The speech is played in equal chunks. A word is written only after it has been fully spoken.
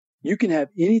You can have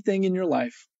anything in your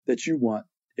life that you want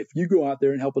if you go out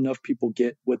there and help enough people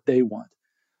get what they want.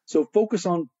 So focus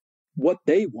on what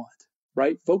they want,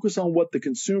 right? Focus on what the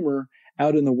consumer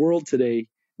out in the world today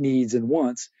needs and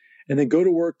wants, and then go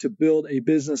to work to build a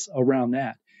business around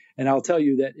that. And I'll tell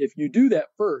you that if you do that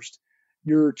first,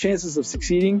 your chances of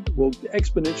succeeding will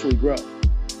exponentially grow.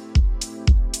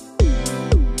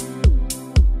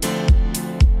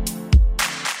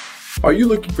 Are you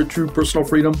looking for true personal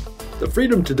freedom? The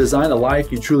freedom to design a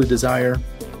life you truly desire?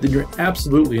 Then you're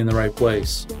absolutely in the right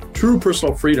place. True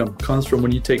personal freedom comes from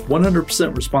when you take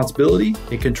 100% responsibility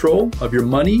and control of your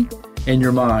money and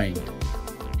your mind.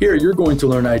 Here you're going to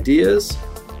learn ideas,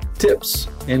 tips,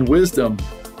 and wisdom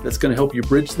that's going to help you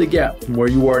bridge the gap from where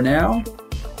you are now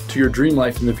to your dream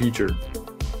life in the future.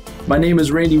 My name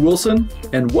is Randy Wilson,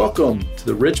 and welcome to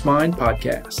the Rich Mind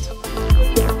Podcast.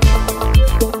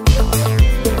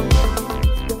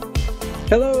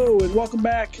 Hello, and welcome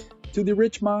back to the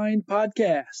Rich Mind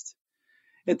Podcast.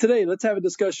 And today, let's have a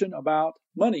discussion about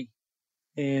money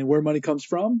and where money comes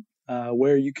from,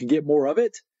 where you can get more of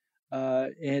it,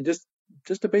 and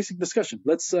just a basic discussion.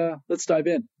 Let's dive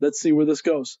in. Let's see where this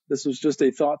goes. This was just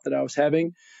a thought that I was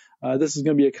having. This is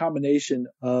going to be a combination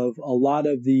of a lot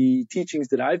of the teachings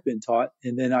that I've been taught,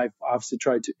 and then I've obviously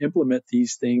tried to implement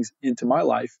these things into my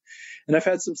life, and I've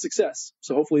had some success.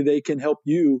 So hopefully they can help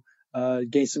you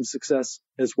gain some success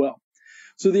as well.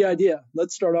 So the idea,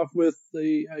 let's start off with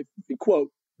the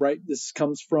quote, right? This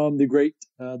comes from the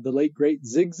late great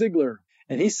Zig Ziglar.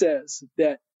 And he says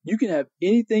that you can have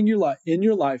anything in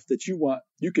your life that you want.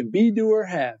 You can be, do, or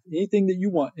have anything that you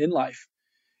want in life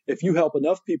if you help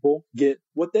enough people get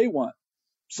what they want.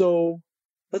 So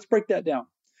let's break that down.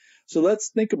 So let's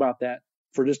think about that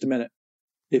for just a minute.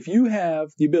 If you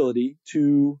have the ability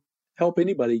to help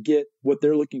anybody get what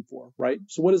they're looking for, right?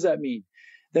 So what does that mean?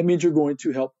 That means you're going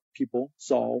to help people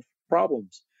solve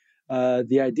problems.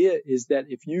 The idea is that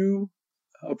if you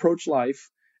approach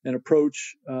life and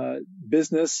approach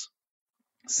business,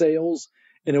 sales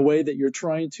in a way that you're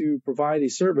trying to provide a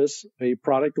service, a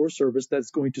product or service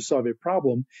that's going to solve a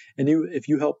problem, and if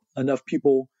you help enough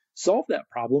people solve that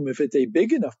problem, if it's a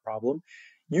big enough problem,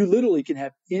 you literally can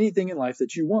have anything in life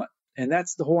that you want. And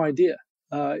that's the whole idea.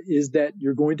 Is that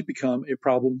you're going to become a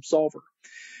problem solver.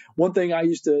 One thing I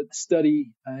used to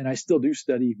study, and I still do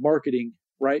study, marketing,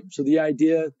 right? So the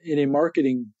idea in a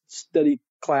marketing study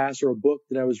class or a book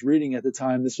that I was reading at the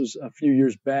time, this was a few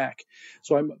years back,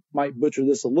 so I might butcher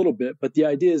this a little bit, but the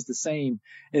idea is the same.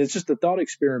 And it's just a thought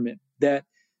experiment that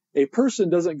a person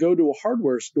doesn't go to a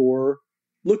hardware store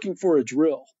looking for a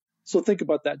drill. So think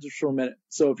about that just for a minute.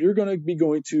 So if you're going to be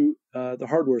going to the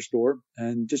hardware store,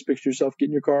 and just picture yourself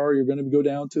getting your car, you're going to go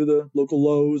down to the local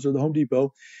Lowe's or the Home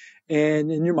Depot,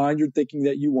 and in your mind you're thinking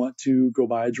that you want to go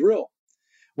buy a drill.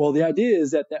 Well, the idea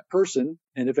is that person,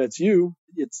 and if that's you,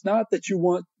 it's not that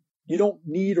you don't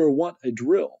need or want a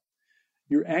drill.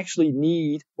 You actually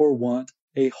need or want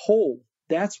a hole.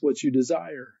 That's what you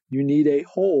desire. You need a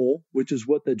hole, which is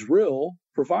what the drill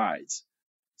provides.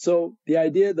 So the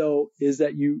idea, though, is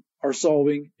that you are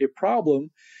solving a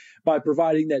problem by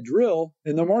providing that drill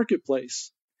in the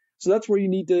marketplace. So that's where you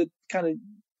need to kind of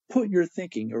put your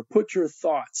thinking or put your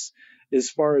thoughts as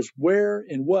far as where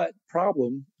and what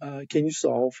problem can you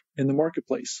solve in the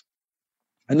marketplace.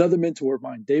 Another mentor of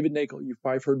mine, David Nagel, you've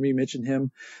probably heard me mention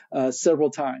him several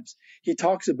times. He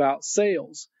talks about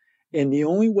sales. And the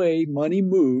only way money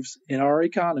moves in our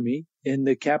economy, in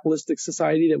the capitalistic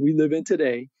society that we live in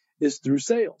today, is through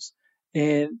sales.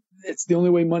 And it's the only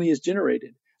way money is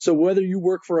generated. So whether you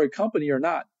work for a company or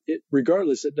not,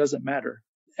 regardless, it doesn't matter.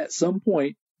 At some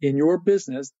point in your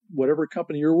business, whatever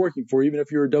company you're working for, even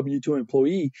if you're a W-2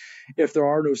 employee, if there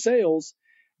are no sales,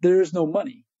 there is no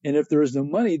money. And if there is no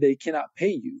money, they cannot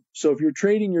pay you. So if you're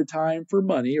trading your time for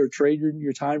money or trading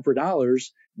your time for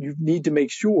dollars, you need to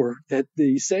make sure that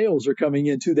the sales are coming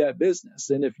into that business.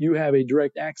 And if you have a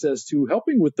direct access to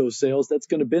helping with those sales, that's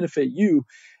going to benefit you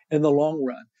in the long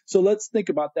run. So let's think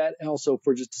about that also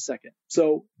for just a second.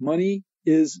 So money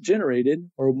is generated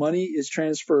or money is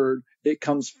transferred. It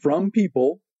comes from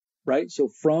people, right? So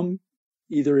from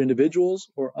either individuals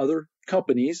or other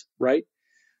companies, right?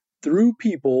 Through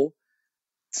people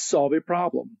to solve a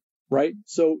problem, right?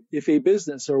 So if a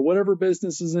business or whatever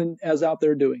business is out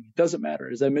there doing, it doesn't matter.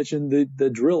 As I mentioned, the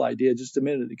drill idea just a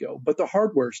minute ago, but the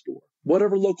hardware store,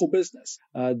 whatever local business,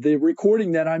 the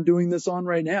recording that I'm doing this on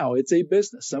right now, it's a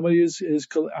business. Somebody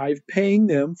I'm paying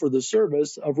them for the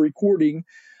service of recording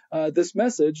this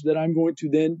message that I'm going to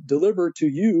then deliver to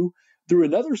you through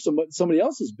somebody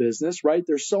else's business, right?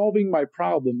 They're solving my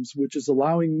problems, which is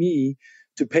allowing me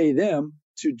to pay them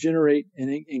to generate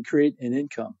and create an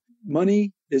income.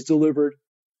 money is delivered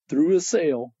through a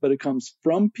sale, but it comes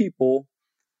from people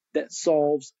that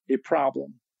solves a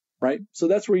problem, right? So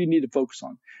that's where you need to focus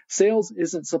on. Sales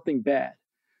isn't something bad.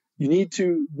 You need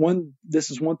to,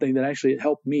 this is one thing that actually it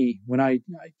helped me when I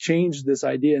changed this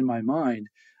idea in my mind,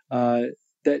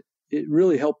 that it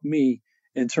really helped me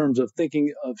in terms of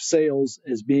thinking of sales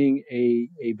as being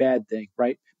a bad thing,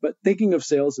 right? But thinking of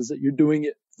sales is that you're doing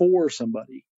it for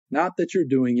somebody, not that you're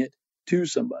doing it to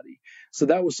somebody. So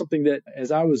that was something that,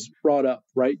 as I was brought up,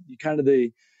 right, you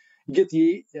get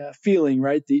the feeling,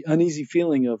 right, the uneasy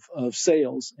feeling of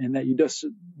sales, and that you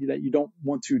don't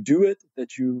want to do it,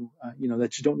 that you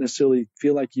don't necessarily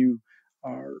feel like you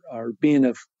are being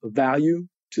of value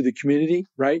to the community,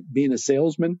 right? Being a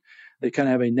salesman, they kind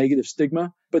of have a negative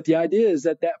stigma. But the idea is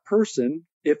that person,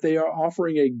 if they are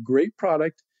offering a great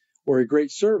product or a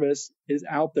great service, is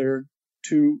out there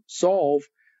to solve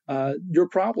your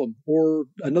problem or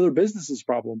another business's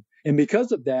problem. And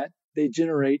because of that, they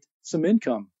generate some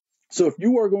income. So if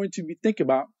you are going to think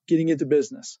about getting into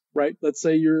business, right? Let's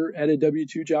say you're at a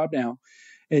W-2 job now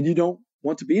and you don't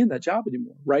want to be in that job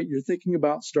anymore, right? You're thinking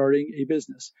about starting a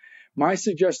business. My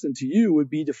suggestion to you would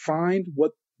be to find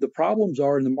what the problems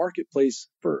are in the marketplace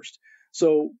first.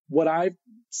 So what I've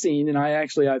seen, and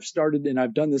I've started and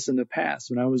I've done this in the past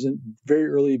when I was in very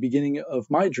early beginning of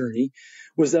my journey,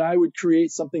 was that I would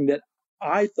create something that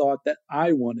I thought that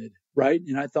I wanted, right?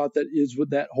 And I thought that is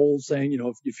with that whole saying,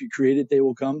 if you create it, they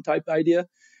will come type idea.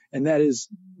 And that is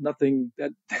nothing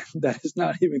that is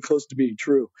not even close to being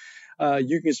true.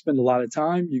 You can spend a lot of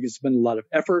time, you can spend a lot of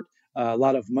effort, a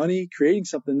lot of money creating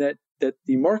something that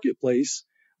the marketplace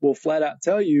will flat out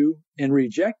tell you and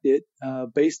reject it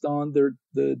based on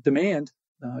the demand.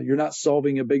 You're not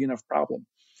solving a big enough problem.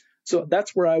 So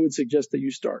that's where I would suggest that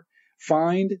you start.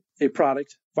 Find a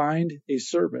product, find a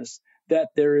service that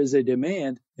there is a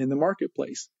demand in the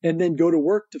marketplace, and then go to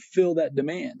work to fill that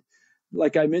demand.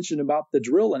 Like I mentioned about the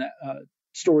drill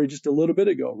story just a little bit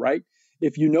ago, right?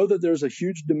 If you know that there's a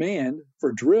huge demand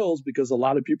for drills because a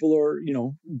lot of people are,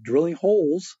 drilling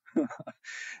holes,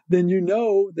 then you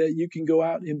know that you can go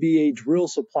out and be a drill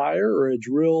supplier or a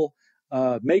drill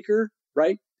maker,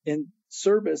 right? And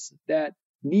service that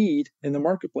need in the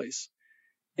marketplace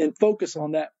and focus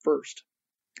on that first.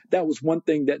 That was one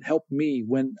thing that helped me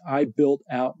when I built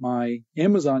out my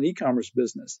Amazon e-commerce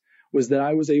business, was that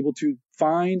I was able to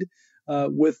find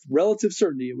with relative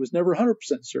certainty, it was never 100%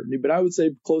 certainty, but I would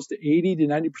say close to 80 to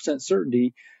 90%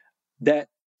 certainty, that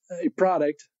a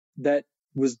product that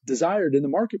was desired in the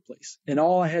marketplace. And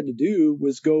all I had to do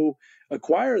was go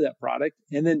acquire that product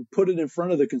and then put it in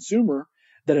front of the consumer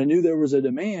that I knew there was a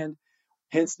demand.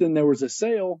 Hence, then there was a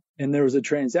sale and there was a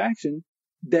transaction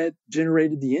that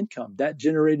generated the income, that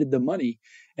generated the money.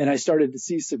 And I started to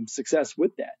see some success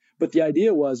with that. But the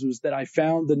idea was that I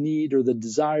found the need or the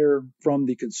desire from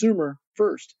the consumer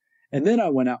first. And then I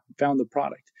went out and found the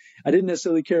product. I didn't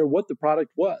necessarily care what the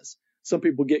product was. Some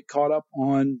people get caught up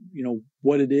on,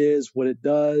 what it is, what it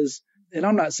does. And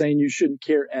I'm not saying you shouldn't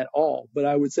care at all, but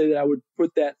I would say that I would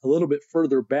put that a little bit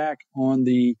further back on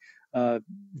the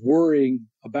worrying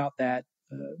about that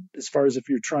as far as if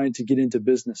you're trying to get into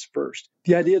business first.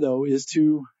 The idea, though, is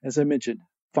to, as I mentioned,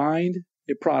 find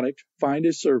a product, find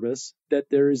a service that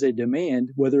there is a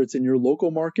demand, whether it's in your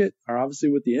local market or obviously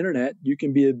with the internet, you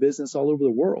can be a business all over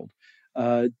the world.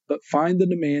 But find the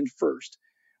demand first.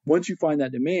 Once you find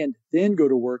that demand, then go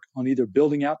to work on either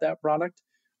building out that product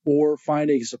or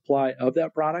find a supply of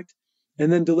that product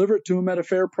and then deliver it to them at a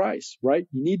fair price, right?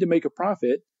 You need to make a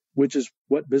profit, which is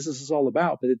what business is all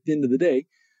about. But at the end of the day,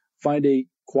 find a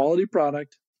quality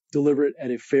product, deliver it at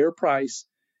a fair price,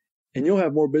 and you'll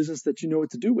have more business that you know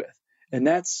what to do with. And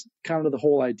that's kind of the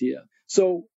whole idea.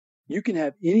 So you can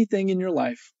have anything in your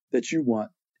life that you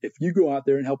want if you go out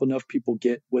there and help enough people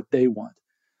get what they want.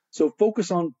 So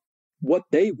focus on what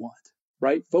they want,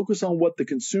 right? Focus on what the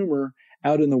consumer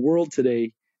out in the world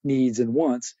today needs and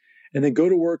wants, and then go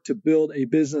to work to build a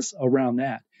business around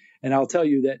that. And I'll tell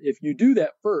you that if you do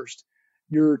that first,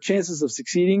 your chances of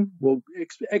succeeding will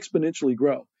exponentially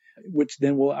grow, which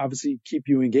then will obviously keep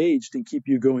you engaged and keep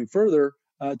you going further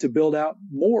to build out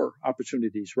more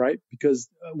opportunities, right? Because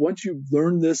once you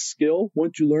learn this skill,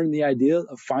 once you learn the idea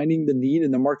of finding the need in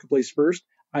the marketplace first,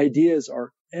 ideas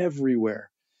are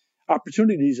everywhere.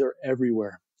 Opportunities are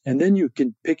everywhere. And then you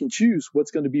can pick and choose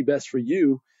what's going to be best for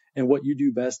you and what you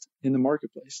do best in the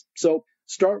marketplace. So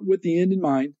start with the end in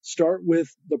mind. Start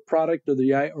with the product or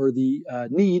the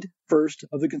need first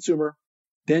of the consumer,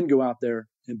 then go out there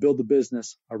and build the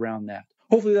business around that.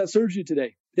 Hopefully that serves you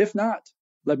today. If not,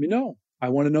 let me know. I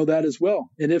want to know that as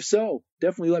well. And if so,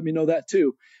 definitely let me know that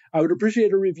too. I would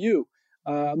appreciate a review.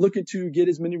 I'm looking to get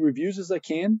as many reviews as I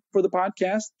can for the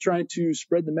podcast, trying to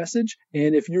spread the message.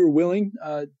 And if you're willing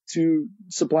to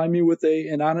supply me with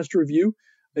an honest review,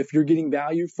 if you're getting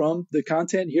value from the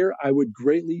content here, I would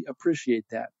greatly appreciate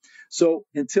that. So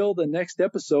until the next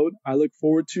episode, I look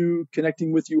forward to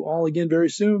connecting with you all again very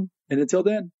soon. And until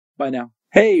then, bye now.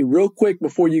 Hey, real quick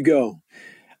before you go,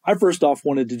 I first off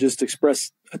wanted to just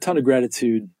express a ton of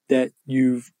gratitude that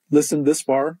you've listened this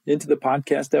far into the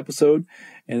podcast episode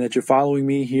and that you're following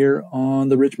me here on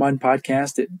the Rich Mind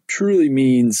Podcast. It truly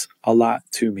means a lot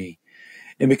to me.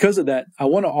 And because of that, I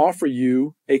want to offer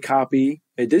you a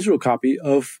digital copy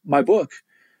of my book,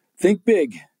 Think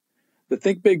Big, the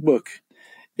Think Big book.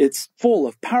 It's full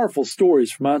of powerful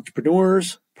stories from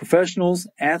entrepreneurs, professionals,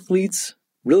 athletes,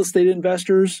 real estate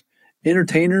investors,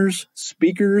 entertainers,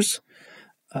 speakers,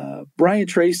 Brian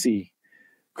Tracy,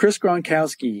 Chris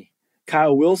Gronkowski,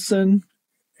 Kyle Wilson,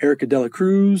 Erica Dela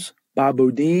Cruz, Bob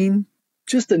Bodine,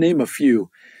 just to name a few.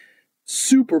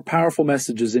 Super powerful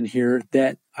messages in here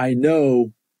that I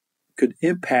know could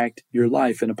impact your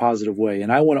life in a positive way.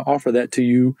 And I want to offer that to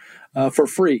you for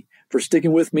free, for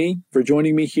sticking with me, for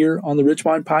joining me here on the Rich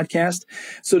Mind Podcast.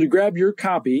 So to grab your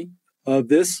copy of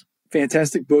this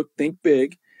fantastic book, Think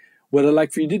Big, what I'd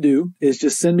like for you to do is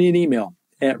just send me an email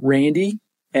at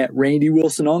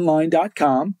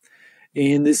randy@randywilsononline.com.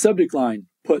 In the subject line,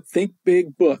 put Think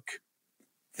Big Book.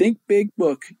 Think Big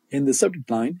Book in the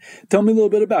subject line. Tell me a little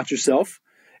bit about yourself,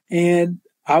 and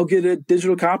I'll get a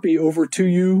digital copy over to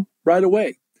you right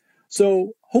away.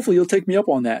 So hopefully you'll take me up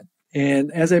on that.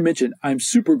 And as I mentioned, I'm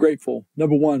super grateful,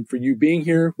 number one, for you being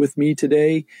here with me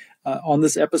today on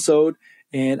this episode.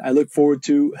 And I look forward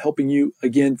to helping you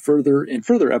again further in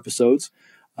further episodes.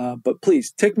 But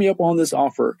please take me up on this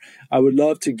offer. I would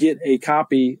love to get a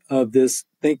copy of this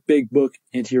Think Big book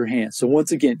into your hands. So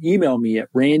once again, email me at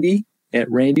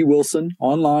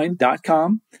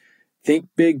randy@randywilsononline.com. Think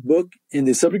Big book in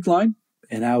the subject line,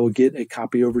 and I will get a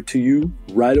copy over to you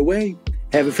right away.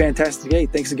 Have a fantastic day.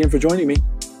 Thanks again for joining me.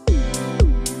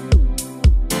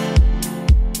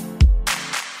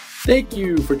 Thank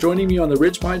you for joining me on the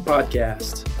Rich Mind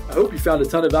Podcast. I hope you found a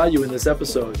ton of value in this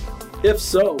episode. If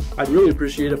so, I'd really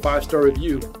appreciate a 5-star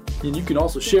review, and you can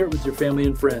also share it with your family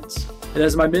and friends. And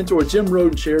as my mentor Jim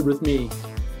Rohn shared with me,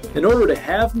 in order to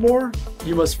have more,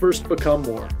 you must first become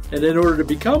more. And in order to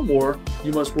become more,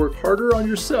 you must work harder on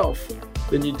yourself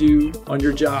than you do on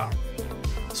your job.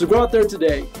 So go out there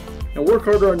today and work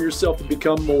harder on yourself to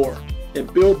become more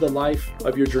and build the life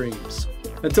of your dreams.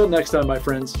 Until next time, my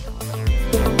friends.